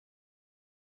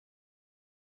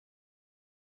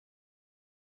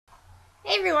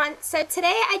Hey everyone, so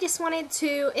today I just wanted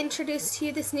to introduce to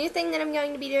you this new thing that I'm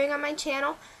going to be doing on my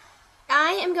channel.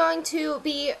 I am going to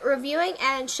be reviewing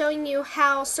and showing you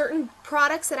how certain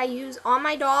products that I use on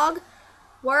my dog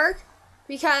work,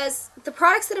 because the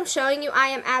products that I'm showing you I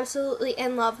am absolutely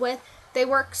in love with. They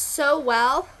work so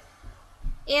well,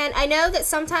 and I know that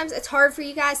sometimes it's hard for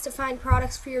you guys to find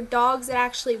products for your dogs that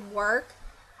actually work.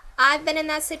 I've been in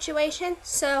that situation,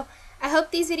 so I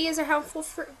hope these videos are helpful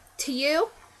to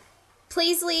you.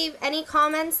 Please leave any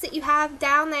comments that you have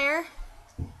down there,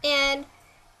 and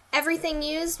everything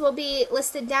used will be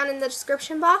listed down in the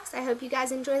description box. I hope you guys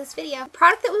enjoy this video. The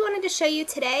product that we wanted to show you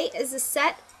today is a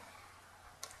set,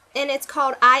 and it's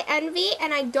called Eye Envy,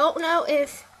 and I don't know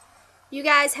if you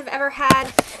guys have ever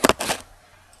had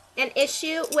an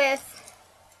issue with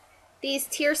these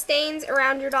tear stains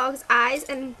around your dog's eyes,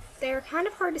 and they're kind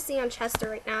of hard to see on Chester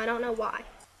right now. I don't know why.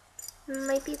 It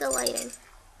might be the lighting.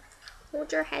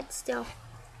 Hold your head still.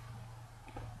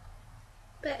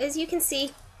 But as you can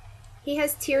see, he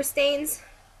has tear stains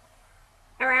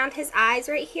around his eyes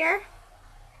right here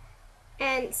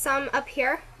and some up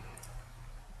here.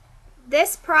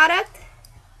 This product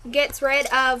gets rid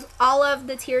of all of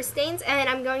the tear stains, and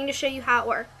I'm going to show you how it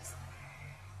works.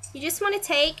 You just want to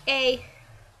take a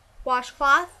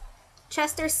washcloth.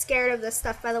 Chester's scared of this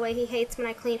stuff, by the way. He hates when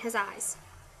I clean his eyes.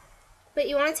 But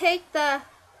you want to take the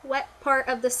wet part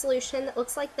of the solution that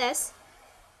looks like this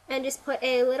and just put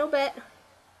a little bit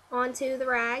onto the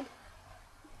rag.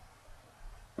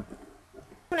 I'm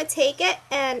going to take it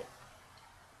and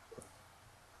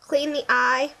clean the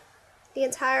eye, the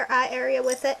entire eye area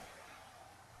with it.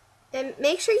 And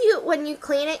make sure when you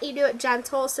clean it, you do it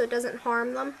gentle so it doesn't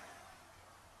harm them.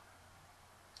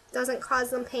 It doesn't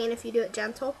cause them pain if you do it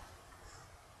gentle.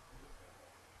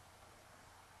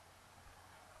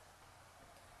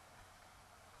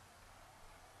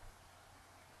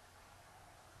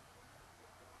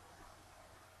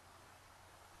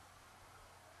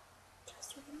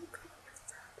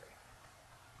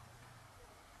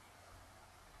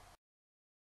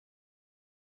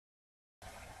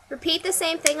 Repeat the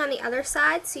same thing on the other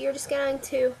side. So you're just going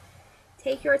to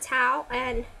take your towel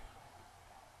and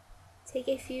take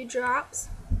a few drops.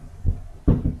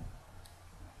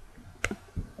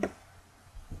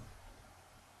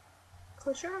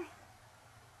 Close your eye.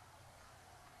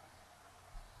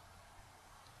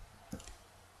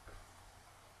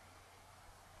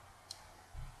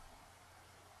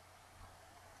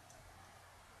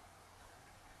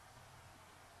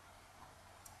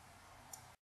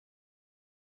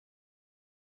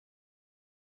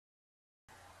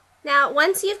 Now,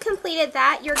 once you've completed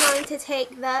that, you're going to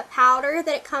take the powder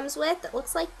that it comes with that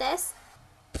looks like this.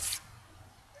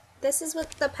 This is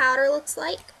what the powder looks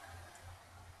like.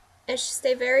 It's just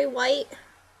a very white,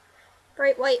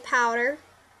 bright white powder.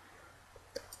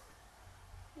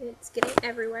 It's getting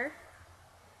everywhere.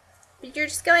 But you're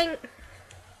just going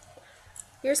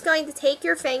to take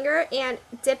your finger and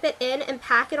dip it in and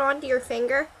pack it onto your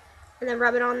finger, and then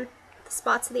rub it on the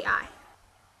spots of the eye.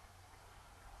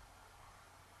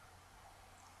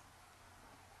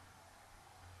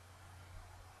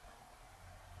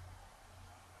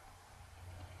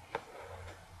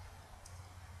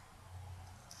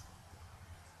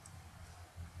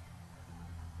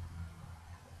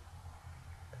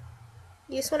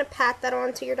 You just want to pat that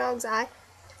onto your dog's eye.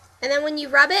 And then when you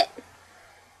rub it,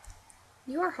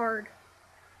 you are hard.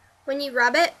 When you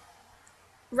rub it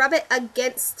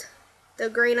against the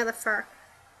grain of the fur.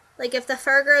 Like if the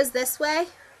fur grows this way,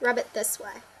 rub it this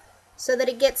way, so that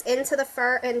it gets into the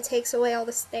fur and takes away all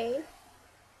the stain.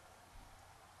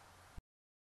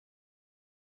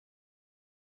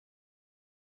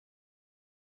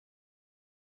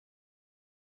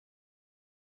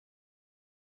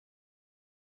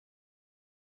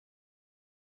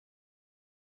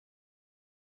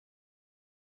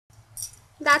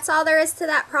 That's all there is to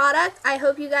that product. I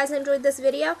hope you guys enjoyed this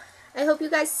video. I hope you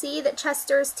guys see that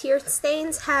Chester's tear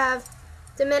stains have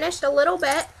diminished a little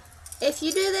bit. If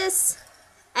you do this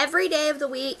every day of the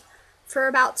week for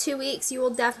about 2 weeks, you will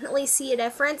definitely see a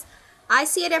difference. I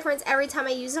see a difference every time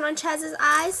I use it on Chez's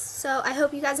eyes. So I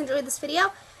hope you guys enjoyed this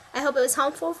video. I hope it was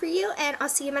helpful for you, and I'll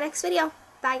see you in my next video.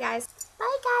 Bye guys.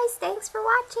 Bye guys. Thanks for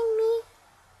watching me.